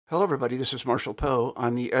Hello, everybody. This is Marshall Poe.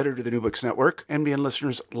 I'm the editor of the New Books Network. NBN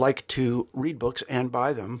listeners like to read books and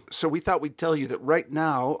buy them. So we thought we'd tell you that right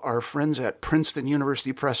now, our friends at Princeton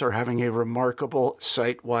University Press are having a remarkable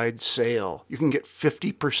site-wide sale. You can get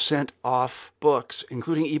 50% off books,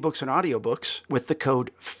 including ebooks and audiobooks, with the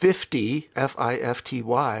code 50,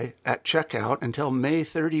 F-I-F-T-Y, at checkout until May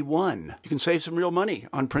 31. You can save some real money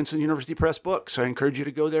on Princeton University Press books. I encourage you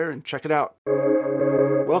to go there and check it out.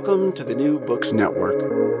 Welcome to the New Books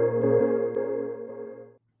Network.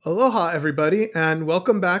 Aloha, everybody, and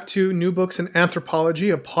welcome back to New Books in Anthropology,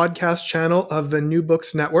 a podcast channel of the New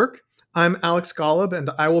Books Network. I'm Alex Golub, and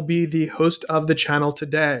I will be the host of the channel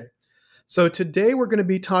today. So today we're going to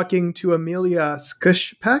be talking to Emilia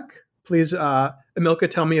Skripek. Please, Emilka,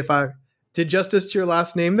 tell me if I did justice to your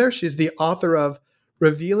last name there. She's the author of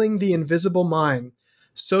Revealing the Invisible Mine,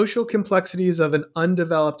 Social Complexities of an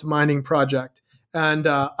Undeveloped Mining Project. And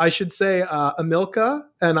I should say, Emilka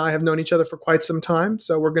and I have known each other for quite some time.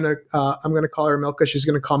 So I'm gonna call her Emilka. She's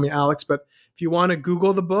gonna call me Alex. But if you want to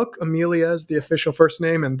Google the book, Emilia is the official first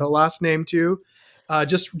name and the last name too.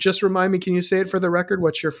 Just remind me, can you say it for the record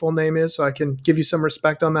what your full name is so I can give you some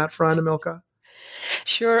respect on that front, Emilka?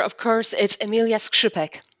 Sure, of course. It's Emilia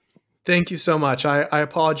Skripek. Thank you so much. I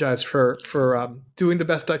apologize for doing the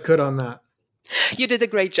best I could on that. You did a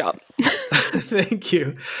great job. Thank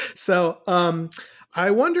you. So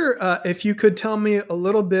I wonder if you could tell me a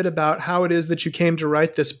little bit about how it is that you came to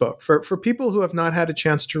write this book. For people who have not had a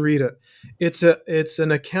chance to read it, it's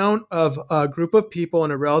an account of a group of people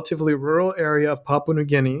in a relatively rural area of Papua New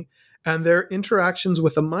Guinea and their interactions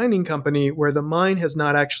with a mining company where the mine has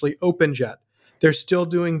not actually opened yet. They're still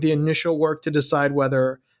doing the initial work to decide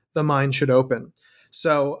whether the mine should open.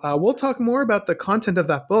 So we'll talk more about the content of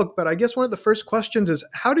that book, but I guess one of the first questions is,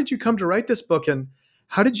 how did you come to write this book, and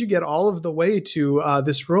how did you get all of the way to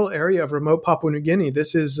this rural area of remote Papua New Guinea?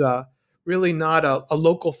 This is really not a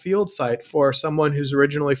local field site for someone who's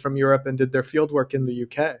originally from Europe and did their field work in the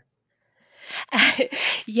UK.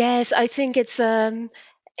 Yes, I think it's a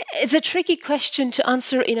tricky question to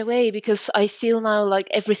answer in a way, because I feel now like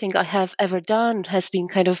everything I have ever done has been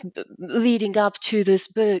kind of leading up to this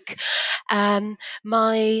book.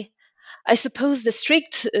 I suppose the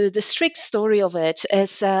strict story of it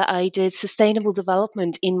is I did sustainable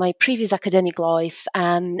development in my previous academic life,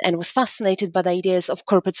 and was fascinated by the ideas of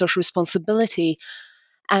corporate social responsibility,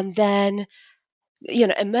 and then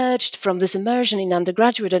emerged from this immersion in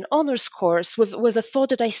undergraduate and honors course with the thought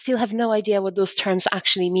that I still have no idea what those terms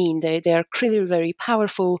actually mean. They are clearly very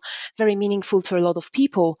powerful, very meaningful to a lot of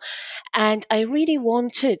people. And I really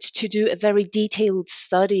wanted to do a very detailed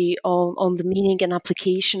study on the meaning and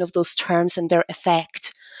application of those terms and their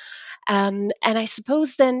effect. And I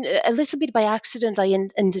suppose then, a little bit by accident, I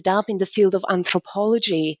ended up in the field of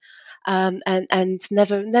anthropology, and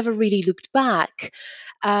never really looked back.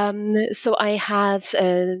 So I have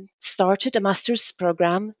started a master's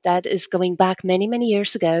program that is going back many, many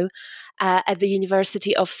years ago at the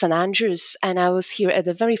University of St. Andrews. And I was here at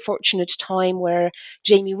a very fortunate time where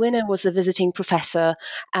Jamie Winner was a visiting professor,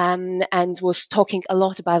 and was talking a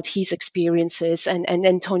lot about his experiences.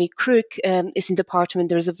 And Tony Crook is in the department.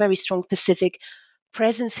 There's a very strong Pacific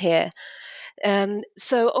presence here.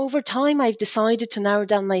 So over time, I've decided to narrow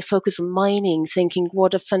down my focus on mining, thinking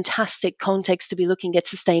what a fantastic context to be looking at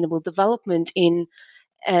sustainable development in,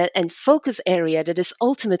 and focus area that is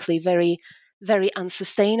ultimately very, very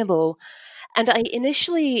unsustainable. And I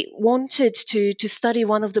initially wanted to study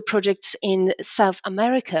one of the projects in South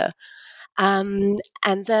America. And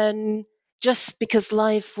then, just because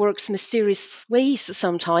life works mysterious ways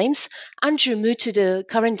sometimes, Andrew Mutu, the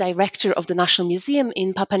current director of the National Museum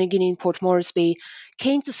in Papua New Guinea in Port Moresby,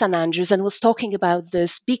 came to St. Andrews and was talking about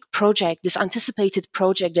this big project, this anticipated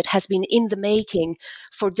project that has been in the making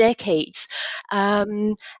for decades,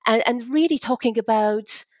 and really talking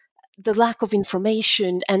about the lack of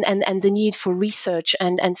information and the need for research,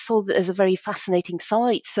 and saw it as a very fascinating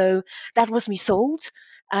site. So that was me sold.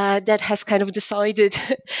 That has kind of decided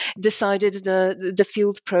the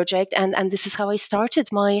field project, and this is how I started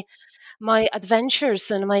my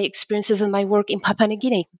adventures and my experiences and my work in Papua New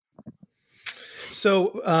Guinea.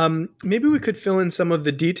 So maybe we could fill in some of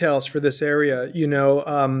the details for this area.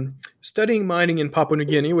 Studying mining in Papua New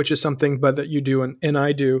Guinea, which is something that you do and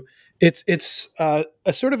I do, it's a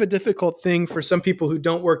sort of a difficult thing for some people who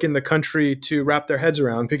don't work in the country to wrap their heads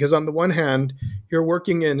around, because on the one hand, you're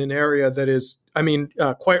working in an area that is,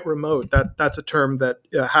 quite remote. That's a term that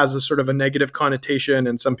has a sort of a negative connotation,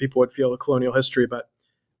 and some people would feel a colonial history. But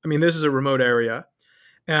this is a remote area,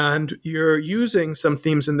 and you're using some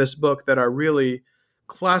themes in this book that are really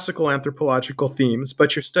classical anthropological themes,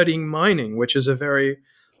 but you're studying mining, which is a very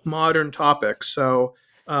modern topic. So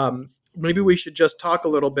maybe we should just talk a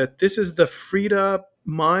little bit. This is the Frida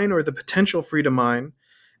mine, or the potential Frida mine,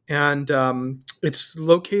 and it's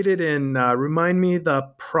located in, remind me, the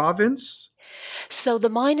province. So the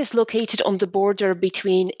mine is located on the border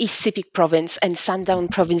between East Sepik province and Sandown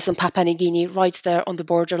province in Papua New Guinea, right there on the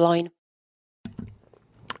borderline.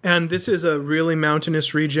 And this is a really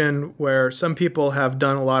mountainous region where some people have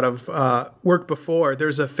done a lot of work before.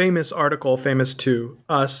 There's a famous article, famous to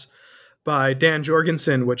us, by Dan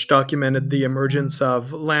Jorgensen, which documented the emergence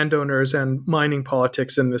of landowners and mining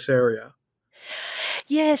politics in this area.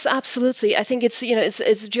 Yes, absolutely. I think it's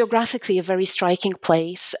geographically a very striking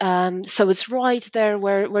place. So it's right there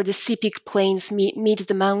where the Sepik plains meet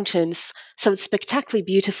the mountains. So it's spectacularly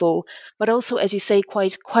beautiful, but also, as you say,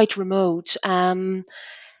 quite remote.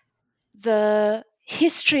 The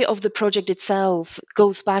history of the project itself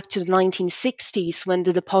goes back to the 1960s, when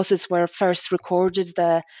the deposits were first recorded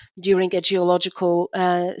there during a geological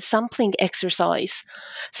sampling exercise.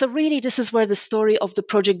 So really, this is where the story of the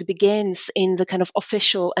project begins in the kind of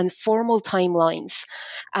official and formal timelines,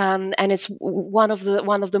 and it's one of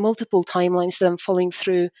the multiple timelines that I'm following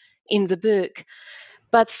through in the book.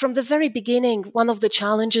 But from the very beginning, one of the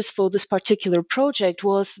challenges for this particular project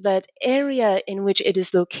was that area in which it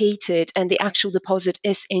is located, and the actual deposit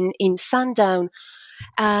is in Sandown,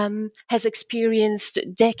 has experienced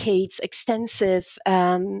decades extensive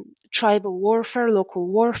tribal warfare, local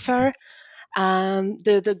warfare.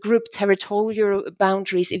 The group territorial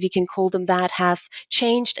boundaries, if you can call them that, have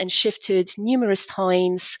changed and shifted numerous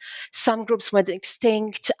times. Some groups went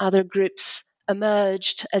extinct, other groups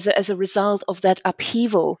emerged as a result of that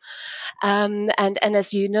upheaval. And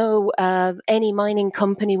as you know, any mining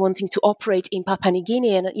company wanting to operate in Papua New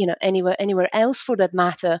Guinea, and anywhere else for that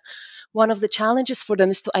matter, one of the challenges for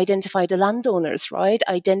them is to identify the landowners, right?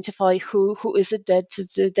 Identify who is it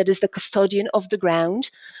that is the custodian of the ground,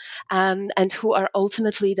 and who are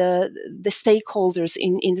ultimately the stakeholders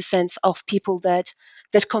in the sense of people that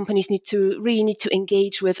companies need to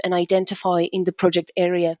engage with and identify in the project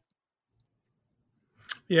area.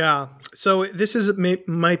 Yeah. So this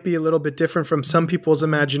might be a little bit different from some people's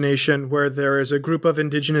imagination, where there is a group of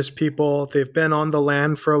indigenous people, they've been on the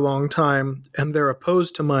land for a long time, and they're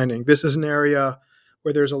opposed to mining. This is an area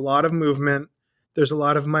where there's a lot of movement, there's a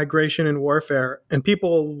lot of migration and warfare, and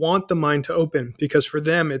people want the mine to open because for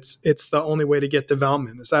them it's the only way to get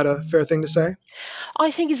development. Is that a fair thing to say?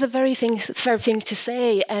 I think it's a fair thing to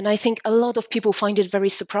say, and I think a lot of people find it very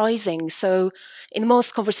surprising. So, in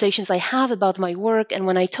most conversations I have about my work, and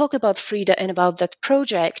when I talk about Frida and about that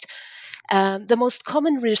project, the most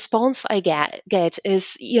common response I get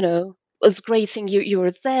is, it's a great thing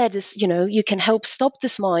you're there. This, you can help stop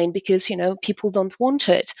this mine because people don't want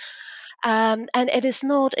it, and it is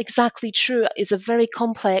not exactly true. It's a very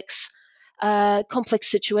complex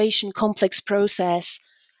situation, complex process.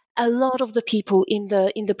 A lot of the people in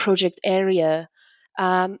the project area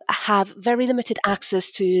have very limited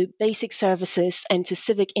access to basic services and to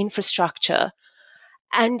civic infrastructure,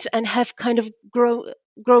 and have kind of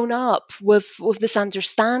grown up with this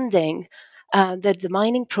understanding that the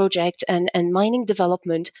mining project and mining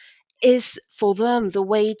development is for them the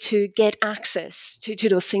way to get access to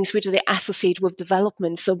those things which they associate with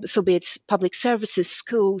development. So be it public services,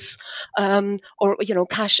 schools, or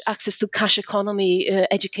cash access to cash economy,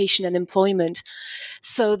 education, and employment.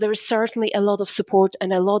 So there is certainly a lot of support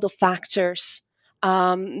and a lot of factors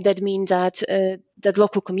that mean that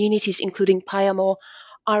local communities, including Payamo,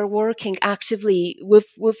 are working actively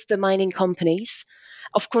with the mining companies.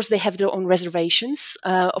 Of course, they have their own reservations.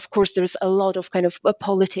 Of course, there's a lot of kind of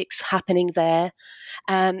politics happening there,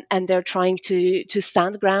 and they're trying to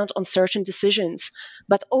stand ground on certain decisions.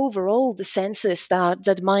 But overall, the sense is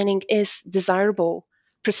that mining is desirable,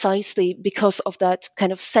 precisely because of that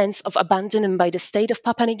kind of sense of abandonment by the state of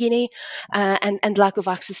Papua New Guinea, and lack of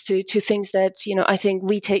access to things that I think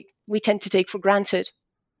we tend to take for granted.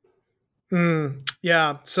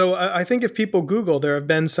 Yeah. So I think if people Google, there have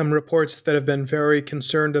been some reports that have been very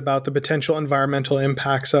concerned about the potential environmental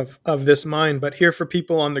impacts of this mine. But here, for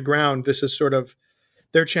people on the ground, this is sort of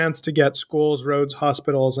their chance to get schools, roads,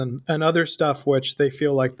 hospitals, and other stuff which they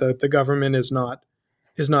feel like the government is not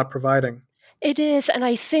providing. It is, and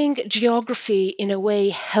I think geography, in a way,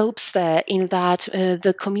 helps there in that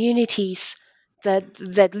the communities that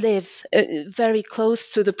live very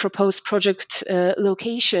close to the proposed project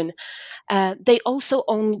location, they also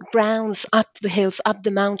own grounds up the hills, up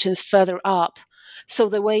the mountains, further up. So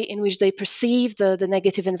the way in which they perceive the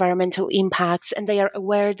negative environmental impacts, and they are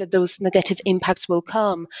aware that those negative impacts will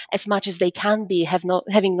come as much as they can be,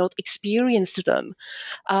 having not experienced them.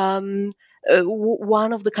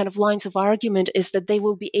 one of the kind of lines of argument is that they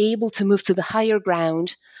will be able to move to the higher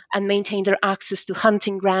ground and maintain their access to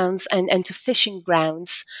hunting grounds and to fishing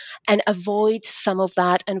grounds and avoid some of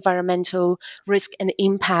that environmental risk and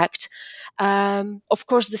impact. Of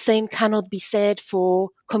course, the same cannot be said for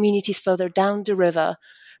communities further down the river.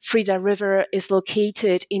 Frida River is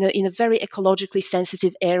located in a very ecologically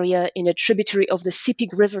sensitive area in a tributary of the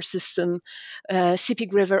Sipig River system.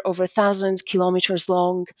 Sipig River, over 1,000 kilometers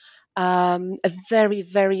long, a very,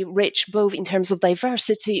 very rich, both in terms of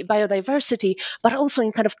biodiversity, but also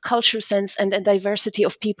in kind of culture sense and diversity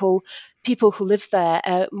of people who live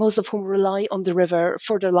there, most of whom rely on the river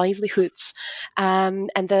for their livelihoods. And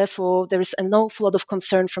therefore, there is an awful lot of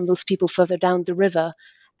concern from those people further down the river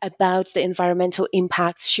about the environmental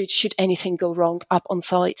impacts should anything go wrong up on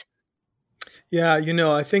site. Yeah,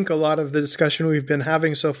 I think a lot of the discussion we've been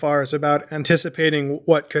having so far is about anticipating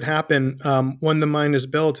what could happen when the mine is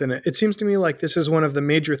built. And it seems to me like this is one of the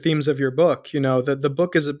major themes of your book, that the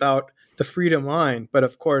book is about the Frida mine. But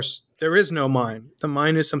of course, there is no mine. The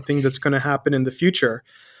mine is something that's going to happen in the future.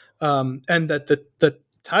 And that the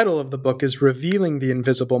title of the book is Revealing the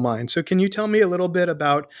Invisible Mine. So can you tell me a little bit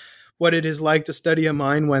about what it is like to study a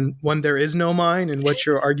mine when there is no mine, and what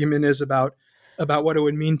your argument is about what it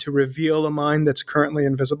would mean to reveal a mine that's currently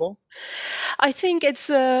invisible? I think it's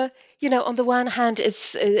on the one hand,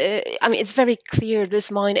 it's very clear this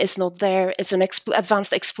mine is not there. It's an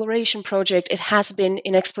advanced exploration project. It has been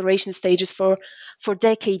in exploration stages for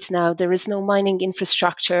decades now. There is no mining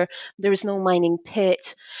infrastructure. There is no mining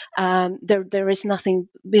pit. There is nothing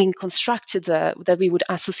being constructed there that we would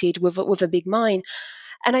associate with a big mine.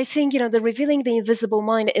 And I think, the Revealing the Invisible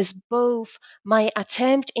Mine is both my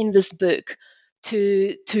attempt in this book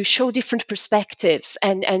to show different perspectives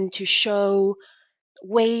and to show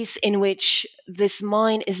ways in which this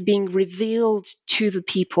mine is being revealed to the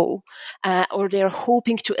people, or they're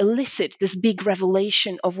hoping to elicit this big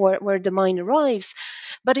revelation of where the mine arrives.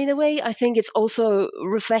 But in a way, I think it's also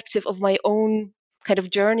reflective of my own kind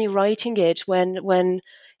of journey writing it when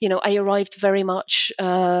I arrived very much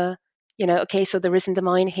okay, so there isn't a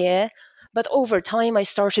mine here. But over time, I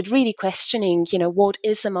started really questioning, what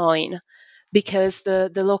is a mine? Because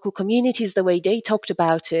the local communities, the way they talked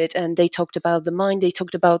about it, and they talked about the mine, they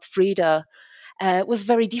talked about Frida, was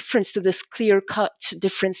very different to this clear-cut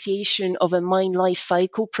differentiation of a mine life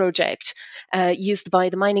cycle project used by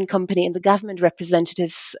the mining company and the government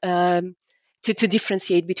representatives to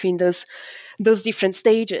differentiate between those different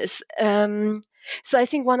stages. So I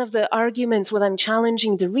think one of the arguments what I'm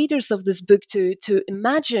challenging the readers of this book to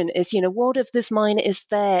imagine is, what if this mine is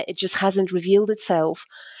there, it just hasn't revealed itself?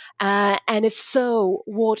 And if so,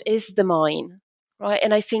 what is the mine? Right.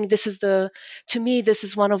 And I think to me, this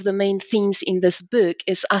is one of the main themes in this book,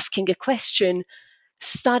 is asking a question,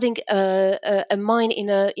 studying a mine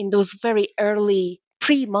in those very early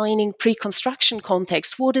pre-mining, pre-construction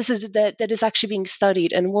context. What is it that is actually being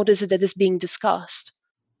studied, and what is it that is being discussed?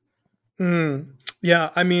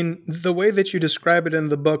 Yeah, I mean, the way that you describe it in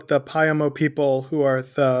the book, the Payamo people, who are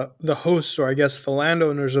the hosts, or I guess the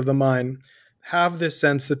landowners of the mine, have this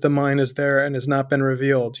sense that the mine is there and has not been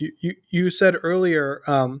revealed. You said earlier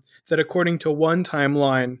that according to one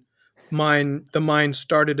timeline, the mine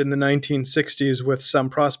started in the 1960s with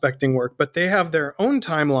some prospecting work, but they have their own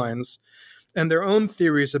timelines and their own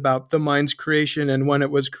theories about the mine's creation and when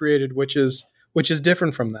it was created, which is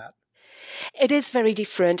different from that. It is very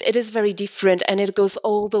different. It is very different, and it goes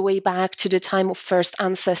all the way back to the time of first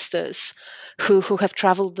ancestors who have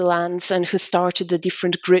traveled the lands and who started the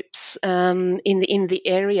different groups in the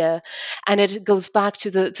area. And it goes back to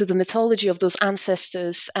the mythology of those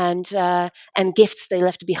ancestors and gifts they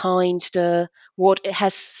left behind. What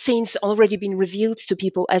has since already been revealed to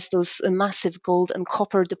people as those massive gold and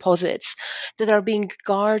copper deposits that are being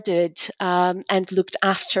guarded and looked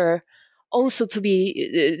after, also to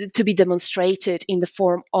be demonstrated in the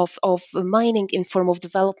form of mining, in form of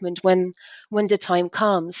development when the time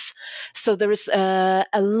comes. So there is a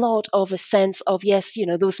lot of a sense of, yes,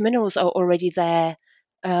 those minerals are already there.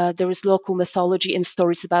 There is local mythology and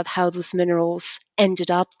stories about how those minerals ended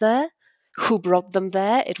up there, who brought them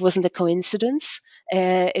there. It wasn't a coincidence.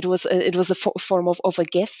 It was a form of a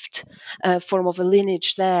gift, form of a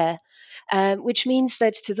lineage there. Which means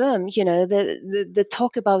that to them, the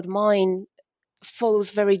talk about mine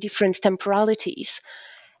follows very different temporalities.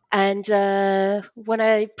 And when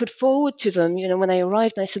I put forward to them, when I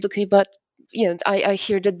arrived, I said, okay, but I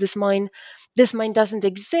hear that this mine doesn't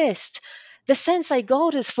exist. The sense I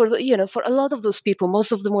got is for a lot of those people,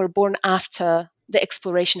 most of them were born after the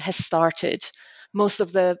exploration has started. most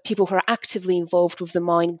of the people who are actively involved with the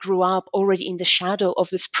mine grew up already in the shadow of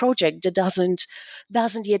this project that doesn't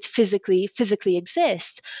yet physically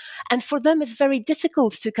exist. And for them, it's very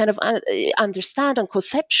difficult to kind of understand and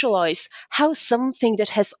conceptualize how something that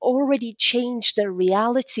has already changed their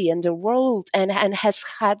reality and their world and has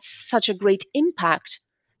had such a great impact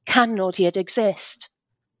cannot yet exist.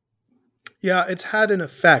 Yeah, it's had an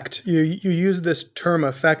effect. You use this term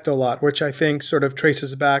effect a lot, which I think sort of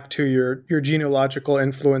traces back to your genealogical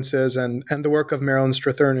influences and the work of Marilyn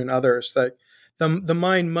Strathern and others. That the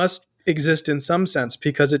mind must exist in some sense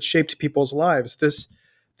because it shaped people's lives.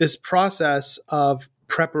 This process of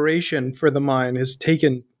preparation for the mine has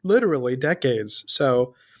taken literally decades.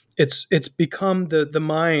 So it's become the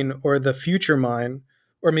mine or the future mine,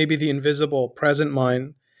 or maybe the invisible present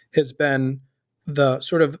mine has been the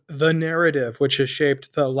sort of the narrative which has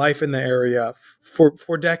shaped the life in the area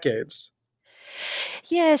for decades.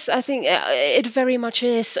 Yes, I think it very much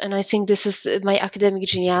is, and I think this is my academic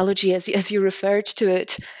genealogy, as you referred to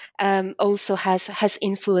it, also has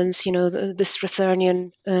influenced, the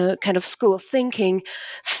Strathernian kind of school of thinking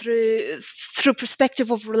through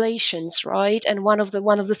perspective of relations, right? And one of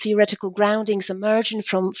the theoretical groundings emerging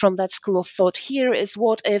from that school of thought here is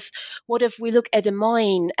what if we look at a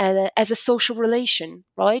mine as a social relation,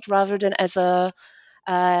 right, rather than as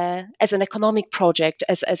an economic project,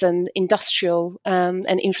 as an industrial and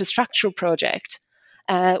infrastructural project.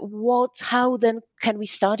 How then can we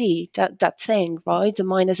study that thing, right? The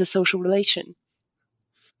mind as a social relation.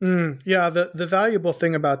 Yeah, the valuable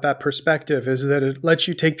thing about that perspective is that it lets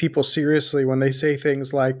you take people seriously when they say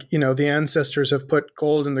things like, the ancestors have put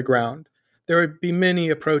gold in the ground. There would be many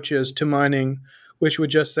approaches to mining which would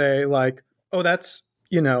just say, like, oh, that's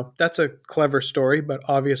a clever story, but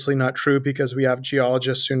obviously not true because we have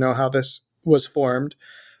geologists who know how this was formed.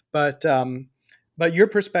 But but your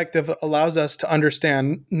perspective allows us to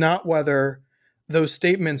understand not whether those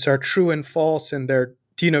statements are true and false in their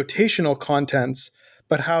denotational contents,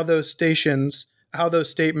 but how those statements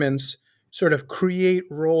sort of create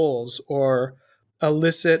roles or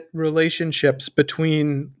elicit relationships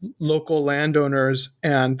between local landowners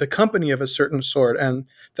and the company of a certain sort. And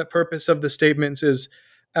the purpose of the statements is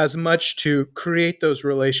as much to create those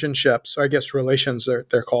relationships, or I guess relations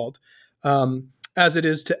they're called, as it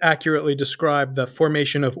is to accurately describe the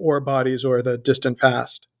formation of ore bodies or the distant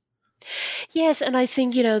past. Yes, and I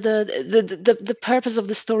think the purpose of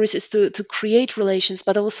the stories is to create relations,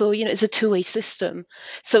 but also it's a two-way system.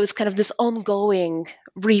 So it's kind of this ongoing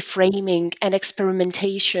reframing and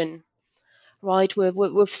experimentation, right,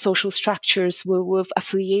 with social structures, with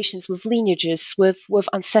affiliations, with lineages, with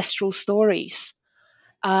ancestral stories.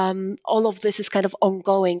 All of this is kind of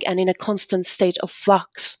ongoing and in a constant state of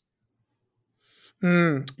flux.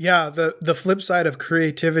 Yeah, the flip side of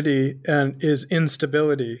creativity and is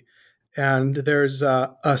instability, and there's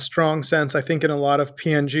a strong sense, I think, in a lot of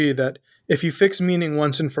PNG that if you fix meaning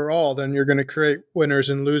once and for all, then you're going to create winners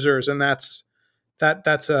and losers, and that's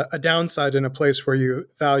a downside in a place where you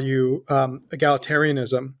value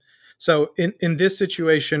egalitarianism. So in this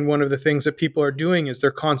situation, one of the things that people are doing is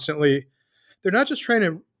they're not just trying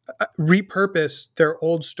to repurpose their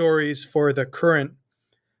old stories for the current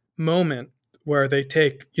moment, where they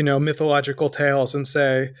take mythological tales and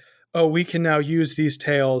say, oh, we can now use these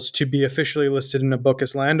tales to be officially listed in a book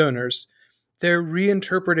as landowners. They're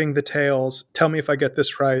reinterpreting the tales, tell me if I get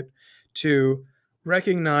this right, to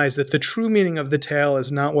recognize that the true meaning of the tale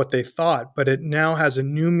is not what they thought, but it now has a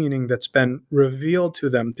new meaning that's been revealed to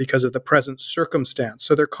them because of the present circumstance.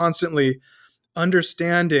 So they're constantly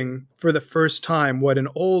understanding for the first time what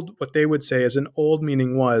they would say is an old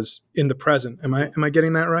meaning was in the present. Am I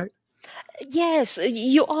getting that right? Yes,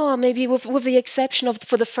 you are. Maybe with the exception of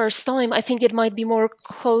for the first time, I think it might be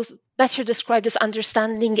better described as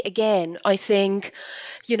understanding again. I think,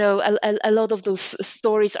 a lot of those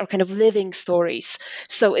stories are kind of living stories.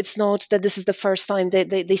 So it's not that this is the first time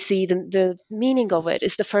they see the meaning of it.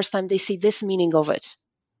 It's the first time they see this meaning of it,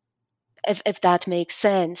 if that makes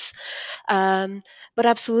sense. Um, but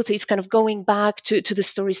absolutely, it's kind of going back to the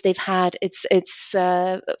stories they've had. It's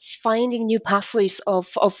finding new pathways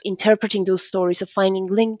of interpreting those stories, of finding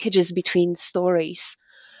linkages between stories.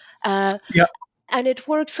 Uh, Yeah. and it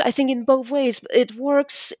works, I think, in both ways. It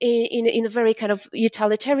works in a very kind of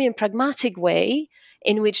utilitarian, pragmatic way,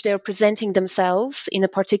 in which they're presenting themselves in a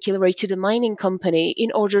particular way to the mining company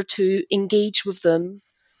in order to engage with them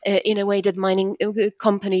in a way that mining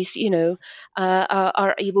companies,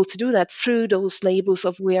 are able to do that through those labels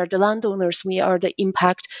of we are the landowners, we are the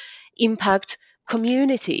impact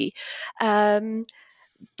community. Um,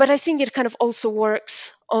 but I think it kind of also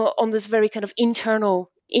works on this very kind of internal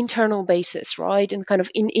internal basis, right? And kind of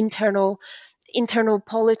internal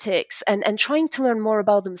politics, and trying to learn more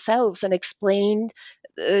about themselves and explain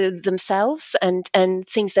themselves and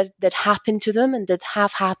things that happen to them and that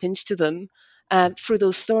have happened to them through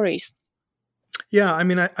those stories. Yeah, I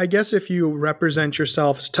mean, I guess if you represent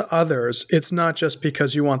yourselves to others, it's not just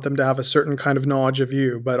because you want them to have a certain kind of knowledge of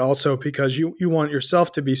you, but also because you want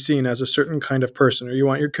yourself to be seen as a certain kind of person, or you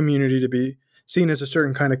want your community to be seen as a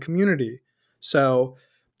certain kind of community. So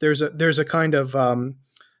there's a kind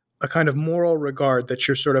of moral regard that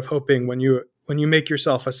you're sort of hoping when you make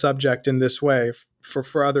yourself a subject in this way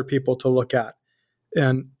for other people to look at.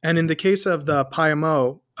 And in the case of the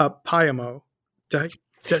Payamo, sorry, I'm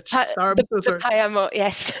so sorry. The Payamo,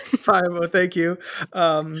 yes. Payamo, thank you.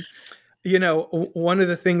 One of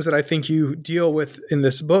the things that I think you deal with in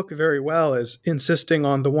this book very well is insisting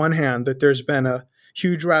on the one hand that there's been a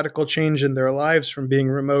huge radical change in their lives from being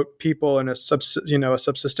remote people in a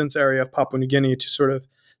subsistence area of Papua New Guinea to sort of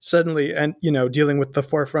suddenly and dealing with the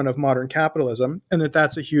forefront of modern capitalism, and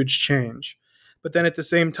that's a huge change. But then at the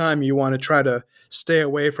same time, you want to try to stay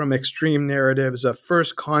away from extreme narratives of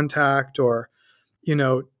first contact or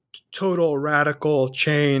total radical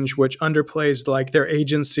change, which underplays like their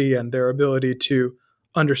agency and their ability to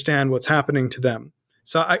understand what's happening to them.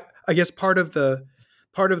 So I guess part of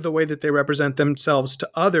the way that they represent themselves to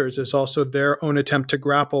others is also their own attempt to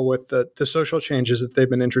grapple with the social changes that they've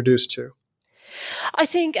been introduced to. I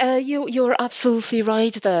think you're absolutely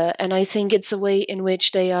right there, and I think it's a way in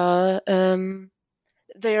which they are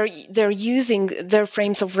they're using their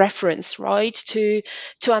frames of reference, right, to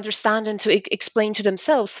understand and to explain to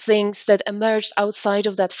themselves things that emerged outside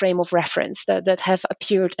of that frame of reference that have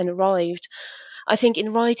appeared and arrived. I think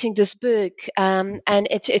in writing this book, and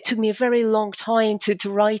it took me a very long time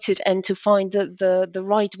to write it and to find the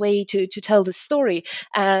right way to tell the story,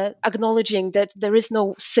 acknowledging that there is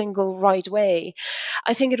no single right way.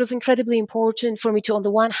 I think it was incredibly important for me to, on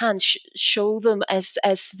the one hand, show them as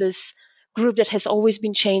this group that has always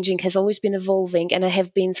been changing, has always been evolving, and I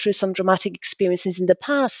have been through some dramatic experiences in the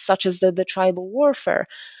past, such as the tribal warfare.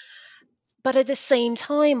 But at the same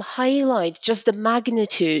time, highlight just the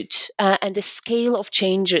magnitude and the scale of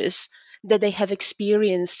changes that they have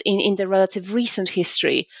experienced in the relative recent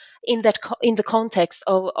history, in the context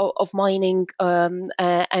of mining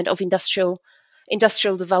and of industrial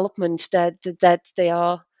development that they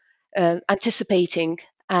are anticipating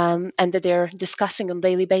and that they're discussing on a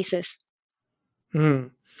daily basis. Mm.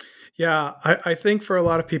 Yeah, I think for a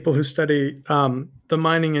lot of people who study the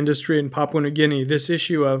mining industry in Papua New Guinea, this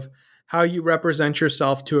issue of how you represent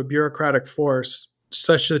yourself to a bureaucratic force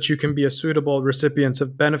such that you can be a suitable recipient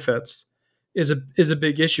of benefits is a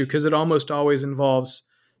big issue, because it almost always involves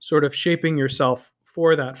sort of shaping yourself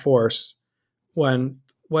for that force when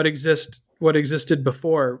what existed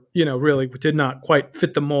before, really did not quite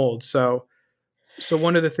fit the mold. So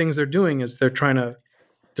one of the things they're doing is they're trying to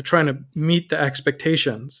meet the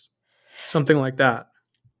expectations, something like that.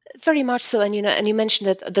 Very much so, and you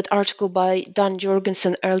mentioned that article by Dan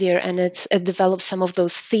Jorgensen earlier, and it develops some of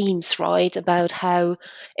those themes, right, about how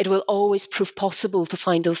it will always prove possible to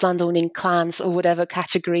find those landowning clans or whatever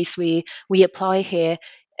categories we apply here,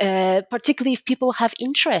 particularly if people have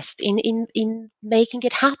interest in making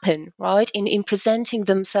it happen, right, in presenting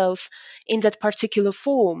themselves in that particular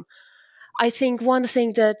form. I think one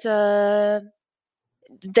thing that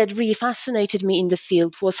really fascinated me in the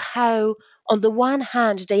field was how, on the one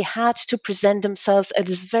hand, they had to present themselves as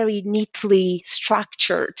this very neatly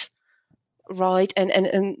structured, right,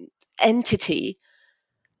 and entity,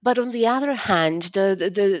 but on the other hand,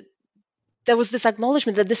 there was this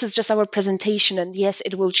acknowledgement that this is just our presentation, and yes,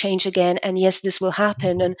 it will change again, and yes, this will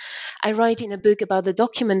happen. And I write in a book about the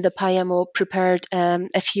document that Payamo prepared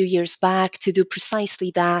a few years back to do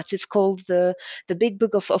precisely that. It's called the Big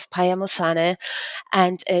Book of Payamo Sane,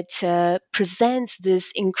 and it presents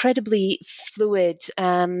this incredibly fluid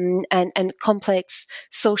and complex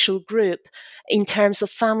social group in terms of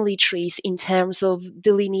family trees, in terms of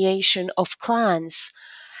delineation of clans.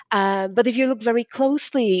 But if you look very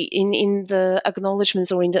closely in the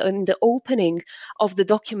acknowledgements or in the opening of the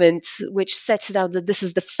document, which sets it out that this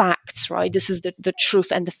is the facts, right? This is the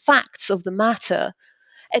truth and the facts of the matter.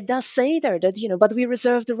 It does say there that, but we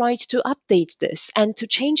reserve the right to update this and to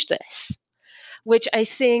change this, which I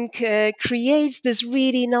think creates this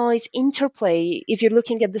really nice interplay if you're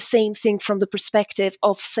looking at the same thing from the perspective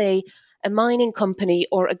of, say, a mining company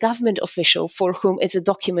or a government official for whom it's a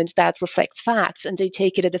document that reflects facts and they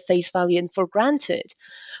take it at a face value and for granted.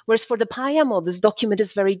 Whereas for the Payamo, this document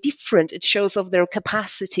is very different. It shows off their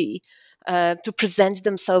capacity to present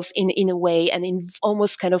themselves in a way and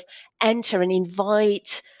almost kind of enter and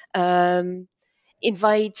invite the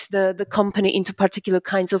company into particular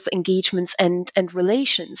kinds of engagements and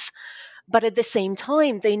relations. But at the same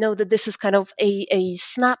time, they know that this is kind of a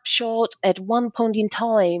snapshot at one point in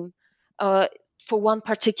time for one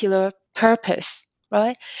particular purpose,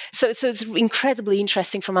 right? So it's incredibly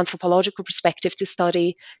interesting from anthropological perspective to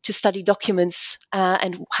study documents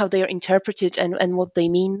and how they are interpreted and what they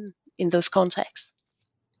mean in those contexts.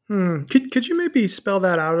 Could you maybe spell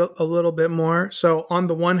that out a little bit more? So on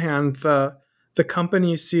the one hand, the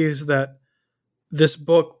company sees that this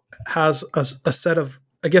book has a set of,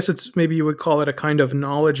 I guess it's, maybe you would call it a kind of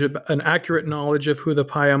knowledge, an accurate knowledge of who the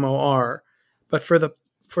Payamo are. But for the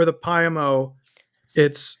Payamo,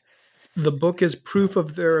 it's, the book is proof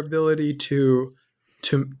of their ability to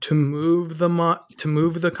move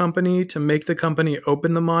the company, to make the company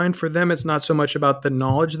open the mind. For them, it's not so much about the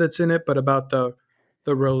knowledge that's in it, but about the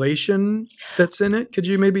relation that's in it. Could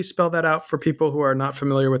you maybe spell that out for people who are not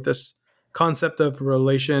familiar with this concept of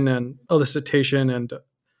relation and elicitation and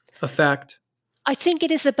effect? I think it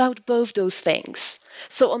is about both those things.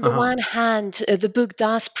 So, on the one hand, the book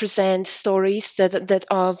does present stories that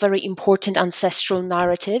are very important ancestral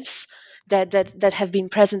narratives that have been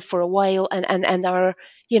present for a while and are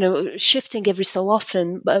shifting every so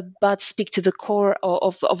often, but speak to the core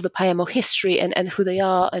of the Payamo history and who they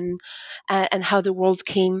are and how the world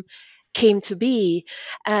came to be.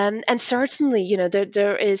 And certainly,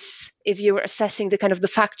 there is, if you're assessing the kind of the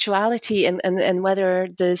factuality and whether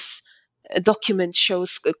this document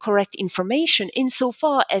shows correct information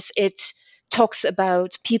insofar as it talks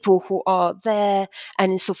about people who are there,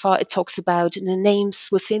 and insofar it talks about the names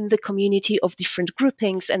within the community of different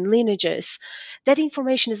groupings and lineages, that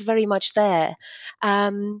information is very much there.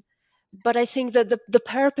 But I think that the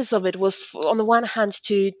purpose of it was, on the one hand,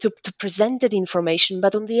 to present that information,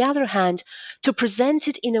 but on the other hand, to present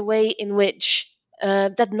it in a way in which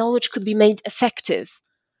that knowledge could be made effective.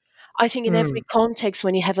 I think in every context,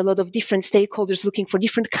 when you have a lot of different stakeholders looking for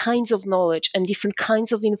different kinds of knowledge and different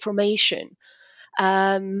kinds of information,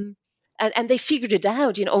 and they figured it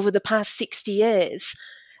out, over the past 60 years,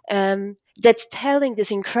 that telling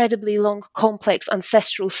this incredibly long, complex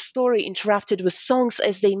ancestral story interrupted with songs,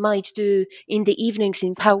 as they might do in the evenings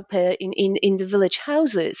in Paupe, in the village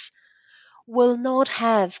houses, will not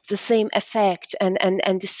have the same effect and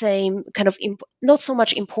the same kind of not so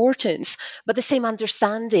much importance, but the same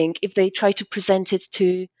understanding if they try to present it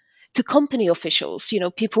to company officials,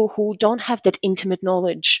 people who don't have that intimate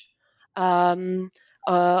knowledge uh,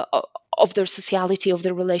 of their sociality, of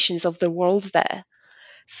their relations, of the world there.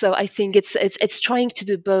 So I think it's trying to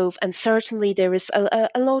do both, and certainly there is a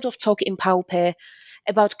lot of talk in Paupe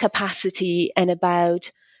about capacity and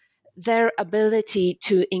about their ability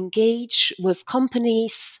to engage with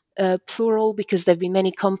companies, plural, because there have been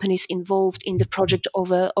many companies involved in the project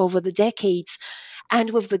over the decades, and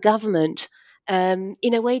with the government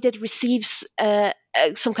in a way that receives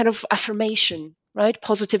some kind of affirmation, right?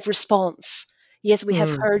 Positive response. Yes, we have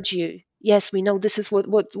heard you. Yes, we know this is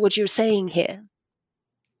what you're saying here.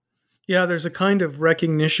 Yeah, there's a kind of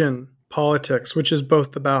recognition politics, which is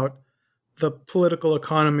both about the political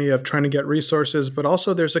economy of trying to get resources, but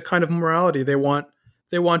also there's a kind of morality. They want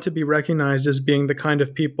to be recognized as being the kind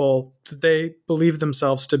of people that they believe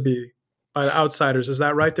themselves to be by the outsiders. Is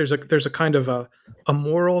that right? There's a kind of a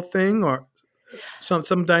moral thing or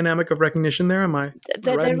some dynamic of recognition there. Am I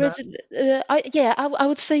right in that? I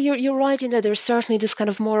would say you're right in that there's certainly this kind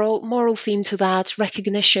of moral theme to that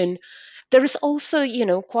recognition. There is also,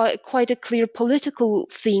 quite a clear political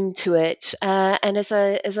theme to it, and as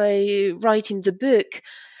I write in the book,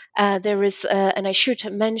 there is, and I should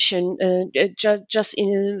mention, just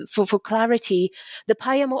for clarity, the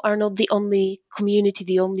Payamo are not the only community,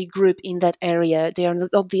 the only group in that area. They are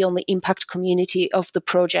not the only impact community of the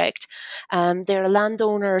project. There are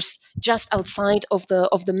landowners just outside of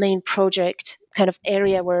the main project kind of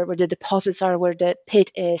area where the deposits are, where the pit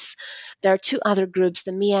is. There are two other groups,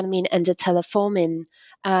 the Mianmin and the Telefomin,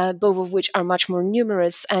 both of which are much more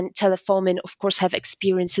numerous, and Telefomin, of course, have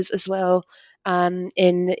experiences as well in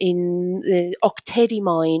the Oktedi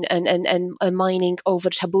mine and mining over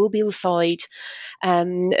Tabubil side,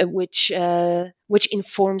 which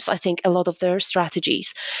informs, I think, a lot of their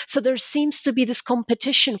strategies. So there seems to be this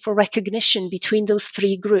competition for recognition between those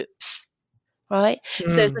three groups. right? So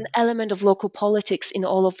there's an element of local politics in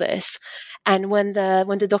all of this. And when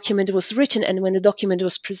the document was written and when the document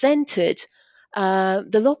was presented,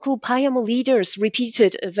 the local Payamo leaders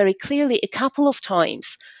repeated very clearly a couple of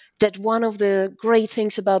times that one of the great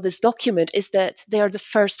things about this document is that they are the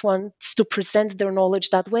first ones to present their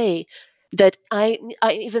knowledge that way. That I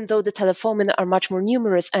even though the Telefomen are much more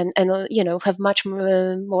numerous and have much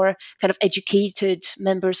more kind of educated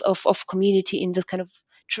members of community in the kind of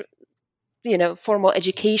formal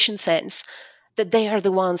education sense, that they are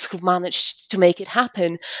the ones who've managed to make it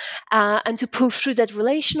happen. And to pull through that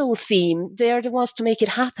relational theme, they are the ones to make it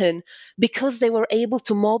happen because they were able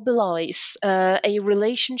to mobilize a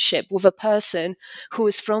relationship with a person who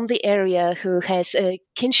is from the area, who has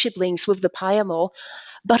kinship links with the Payamo,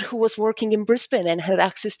 but who was working in Brisbane and had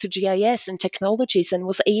access to GIS and technologies and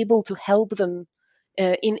was able to help them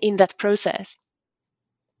in that process.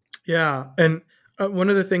 Yeah, and one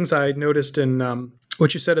of the things I noticed in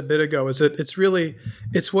what you said a bit ago is that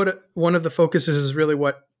one of the focuses is really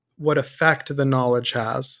what effect the knowledge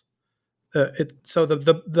has. So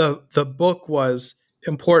the book was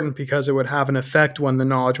important because it would have an effect when the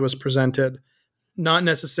knowledge was presented, not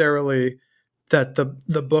necessarily that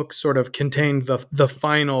the book sort of contained the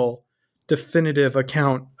final definitive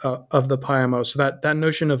account of the Payamo. So that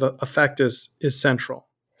notion of effect is central.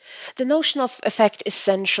 The notion of effect is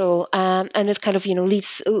central, and it kind of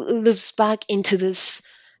loops back into this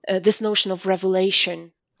notion of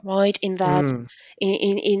revelation, right? In that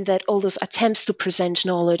in that all those attempts to present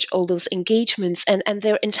knowledge, all those engagements, and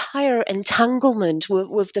their entire entanglement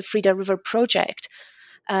with the Frida River project,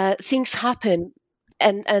 things happen.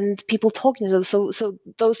 And people talking to those, so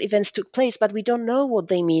those events took place, but we don't know what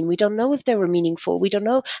they mean. We don't know if they were meaningful. We don't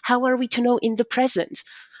know. How are we to know in the present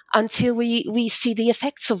until we see the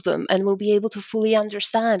effects of them, and we'll be able to fully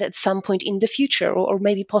understand at some point in the future, or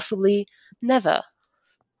maybe possibly never.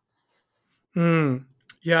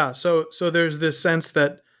 Yeah. So there's this sense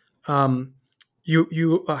that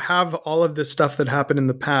you have all of this stuff that happened in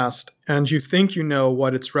the past, and you think you know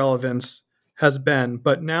what its relevance has been,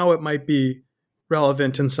 but now it might be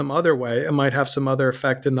relevant in some other way. It might have some other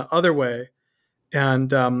effect in the other way.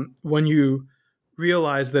 And when you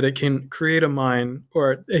realize that it can create a mind,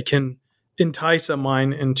 or it can entice a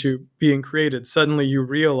mind into being created, suddenly you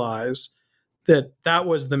realize that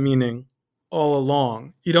was the meaning all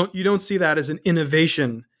along. You don't see that as an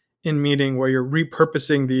innovation in meaning where you're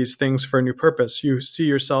repurposing these things for a new purpose. You see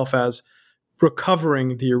yourself as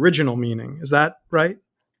recovering the original meaning. Is that right?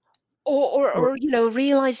 Or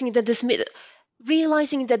realizing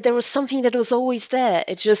that there was something that was always there.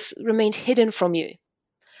 It just remained hidden from you.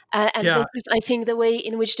 And Yeah. this is, I think, the way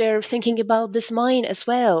in which they're thinking about this mine as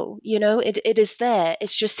well. It is there.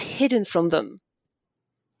 It's just hidden from them.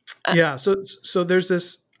 Yeah. So there's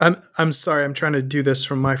this. I'm sorry. I'm trying to do this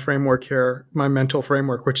from my framework here, my mental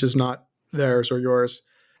framework, which is not theirs or yours.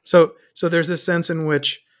 So there's this sense in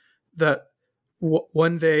which that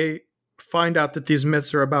when they find out that these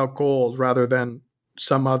myths are about gold rather than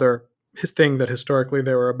some other thing that historically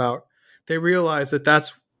they were about, they realize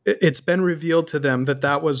that it's been revealed to them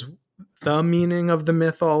that was the meaning of the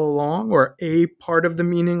myth all along, or a part of the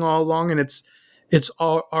meaning all along, and it's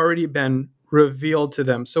already been revealed to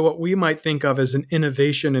them. So what we might think of as an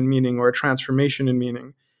innovation in meaning or a transformation in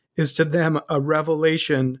meaning is to them a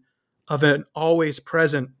revelation of an always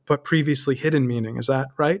present but previously hidden meaning. Is that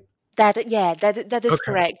right? That is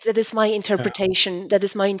correct. That is my interpretation. That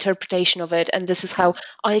is my interpretation of it, and this is how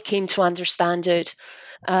I came to understand it.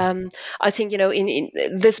 I think in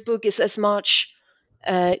this book is as much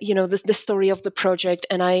the story of the project,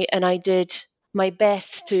 and I did my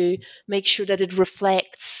best to make sure that it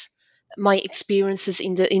reflects my experiences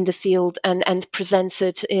in the field and presents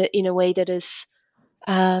it in a way that is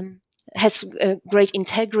has great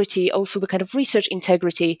integrity, also the kind of research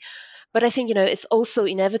integrity. But I think it's also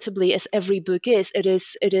inevitably, as every book is, it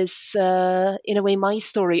is in a way my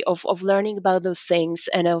story of learning about those things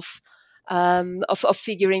and of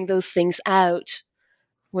figuring those things out,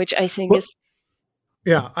 which I think is.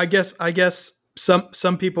 Yeah, I guess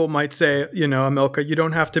some people might say, Emilka, you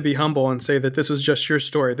don't have to be humble and say that this was just your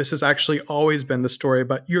story. This has actually always been the story,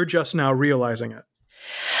 but you're just now realizing it.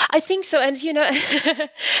 I think so, and and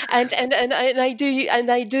I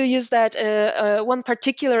do use that one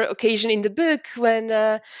particular occasion in the book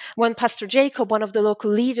when Pastor Jacob, one of the local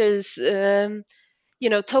leaders,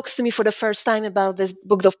 talks to me for the first time about this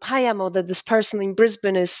book of Payamo that this person in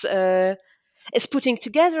Brisbane is putting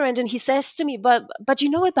together, and then he says to me, "But you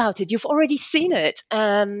know about it? You've already seen it."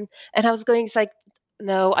 And I was going, it's like,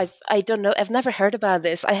 no, I don't know. I've never heard about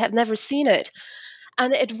this. I have never seen it.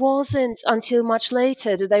 And it wasn't until much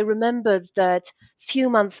later that I remembered that few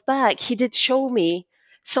months back, he did show me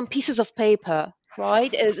some pieces of paper,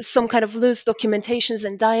 right? Some kind of loose documentations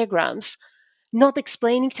and diagrams, not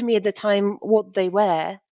explaining to me at the time what they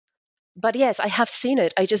were. But yes, I have seen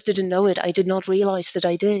it. I just didn't know it. I did not realize that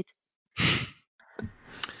I did.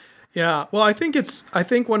 Yeah, well, I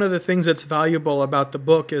think one of the things that's valuable about the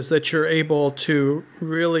book is that you're able to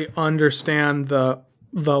really understand the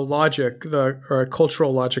logic, or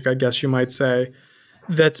cultural logic, I guess you might say,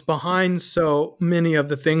 that's behind so many of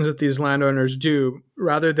the things that these landowners do,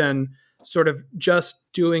 rather than sort of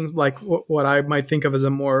just doing like what I might think of as a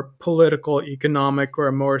more political, economic, or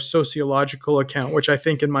a more sociological account, which I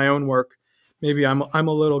think in my own work maybe I'm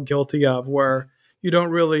a little guilty of, where you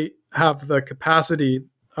don't really have the capacity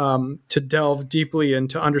to delve deeply and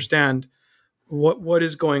to understand what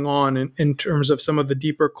is going on in terms of some of the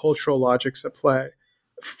deeper cultural logics at play.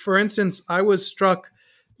 For instance, I was struck.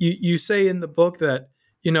 You say in the book that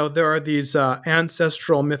there are these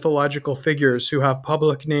ancestral mythological figures who have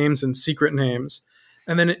public names and secret names,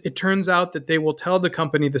 and then it turns out that they will tell the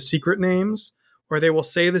company the secret names, or they will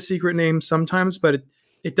say the secret names sometimes, but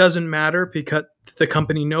it doesn't matter because the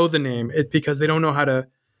company know the name. Because they don't know how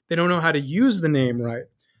to use the name right.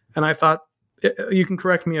 And I thought, you can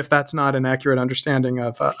correct me if that's not an accurate understanding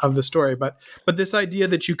of the story, but this idea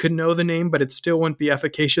that you could know the name, but it still wouldn't be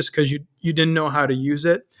efficacious because you didn't know how to use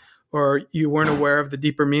it, or you weren't aware of the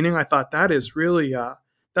deeper meaning. I thought that is really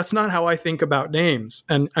that's not how I think about names,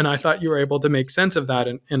 and I thought you were able to make sense of that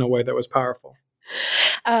in a way that was powerful.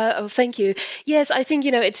 Thank you. Yes, I think,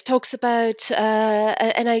 it talks about,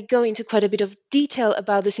 and I go into quite a bit of detail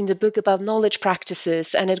about this in the book, about knowledge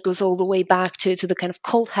practices, and it goes all the way back to the kind of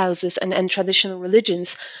cult houses and traditional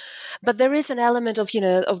religions. But there is an element of,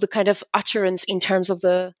 of the kind of utterance in terms of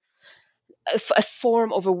a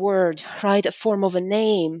form of a word, right? A form of a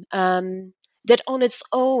name, that on its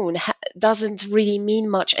own doesn't really mean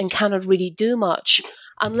much and cannot really do much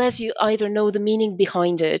unless you either know the meaning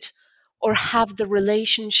behind it or have the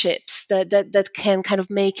relationships that can kind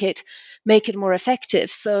of make it more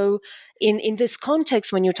effective. So in this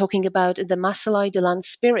context, when you're talking about the Masalai, the land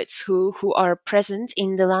spirits who are present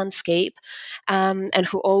in the landscape, and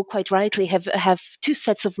who all quite rightly have two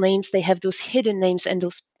sets of names. They have those hidden names and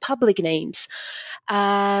those public names.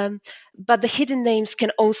 But the hidden names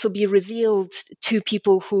can also be revealed to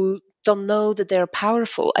people who don't know that they're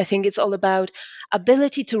powerful. I think it's all about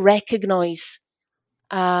ability to recognize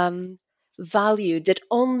value that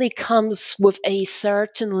only comes with a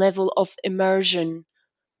certain level of immersion,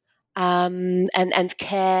 and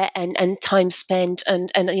care and time spent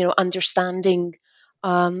and understanding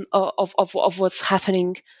of what's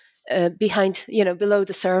happening behind, below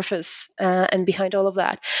the surface, and behind all of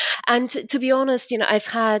that. And to be honest,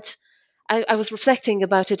 I was reflecting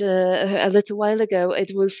about it a little while ago.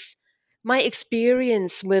 It was my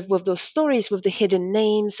experience with those stories with the hidden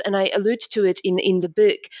names, and I allude to it in the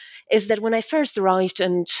book, is that when I first arrived,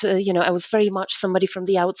 and I was very much somebody from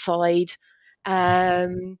the outside,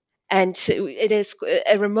 um, and it is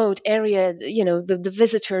a remote area. The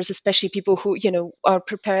visitors, especially people who are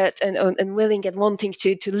prepared and willing and wanting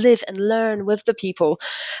to live and learn with the people,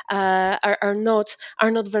 are not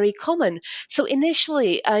very common. So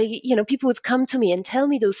initially, people would come to me and tell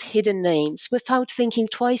me those hidden names without thinking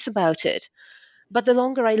twice about it. But the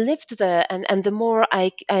longer I lived there, and the more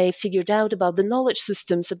I figured out about the knowledge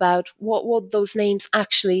systems, about what those names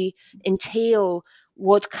actually entail,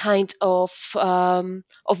 what kind of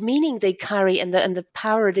meaning they carry, and the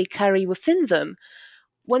power they carry within them.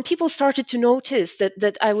 When people started to notice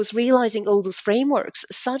that I was realizing all those frameworks,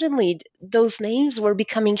 suddenly those names were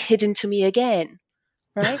becoming hidden to me again.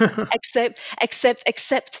 Right,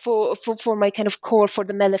 except for my kind of core, for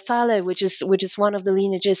the Melefale, which is one of the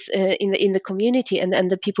lineages in the community,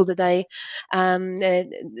 and the people that I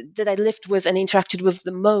lived with and interacted with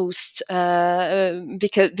the most,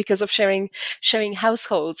 because of sharing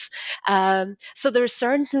households. So there's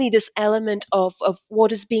certainly this element of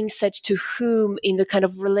what is being said to whom in the kind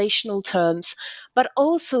of relational terms, but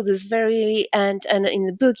also this very, and in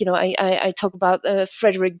the book, I talk about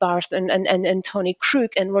Frederick Barth and Tony Crook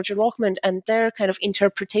and Roger Lockman and their kind of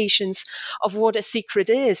interpretations of what a secret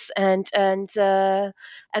is, and I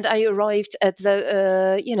arrived at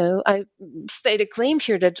I state a claim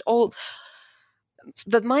here that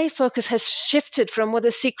my focus has shifted from what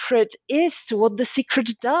a secret is to what the secret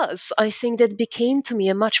does. I think that became to me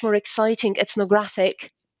a much more exciting ethnographic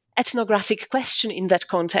question in that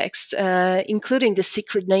context, including the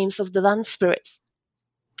secret names of the land spirits.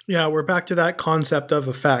 Yeah, we're back to that concept of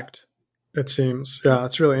effect, it seems. Yeah,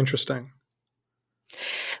 it's really interesting.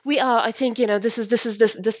 We are. I think this is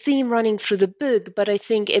the theme running through the book, but I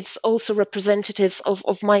think it's also representatives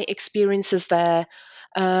of my experiences there.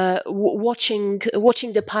 Watching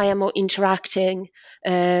the Payamo interacting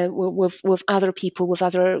with other people, with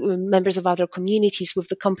other members of other communities, with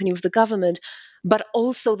the company, with the government, but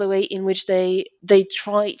also the way in which they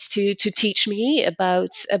tried to teach me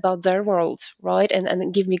about their world, right,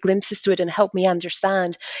 and give me glimpses to it and help me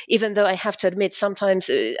understand. Even though I have to admit, sometimes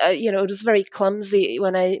it was very clumsy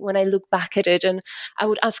when I look back at it, and I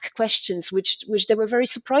would ask questions which they were very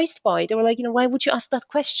surprised by. They were like, why would you ask that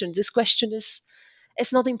question? This question is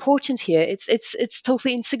it's not important here. It's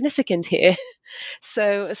totally insignificant here.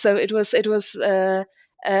 So it was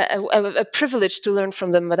a privilege to learn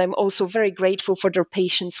from them, but I'm also very grateful for their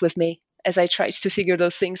patience with me as I tried to figure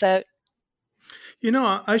those things out.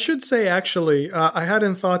 I should say actually, I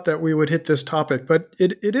hadn't thought that we would hit this topic, but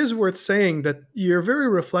it is worth saying that you're very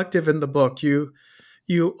reflective in the book. You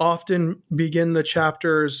often begin the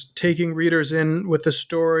chapters taking readers in with a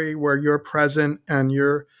story where you're present and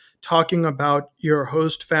you're talking about your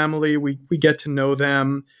host family. We get to know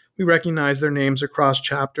them. We recognize their names across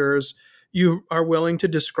chapters. You are willing to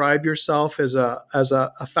describe yourself as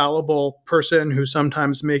a fallible person who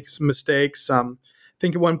sometimes makes mistakes. I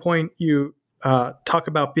think at one point you talk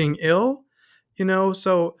about being ill.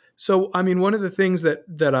 So I mean, one of the things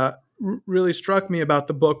that really struck me about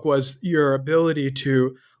the book was your ability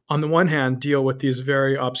to, on the one hand, deal with these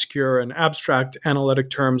very obscure and abstract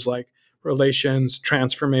analytic terms like relations,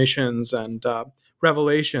 transformations, and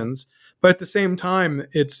revelations, but at the same time,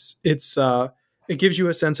 it gives you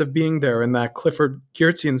a sense of being there in that Clifford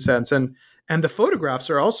Geertzian sense, and the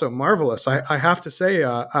photographs are also marvelous. I have to say,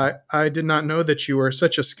 I did not know that you were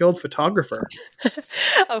such a skilled photographer.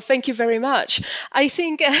 Oh, thank you very much. I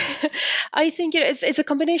think I think it's a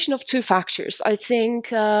combination of two factors. I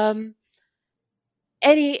think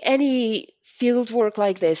any field work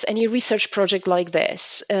like this, any research project like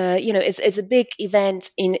this, it's a big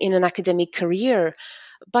event in an academic career,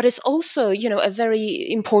 but it's also a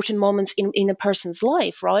very important moment in a person's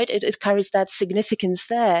life, right? It carries that significance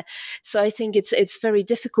there. So I think it's very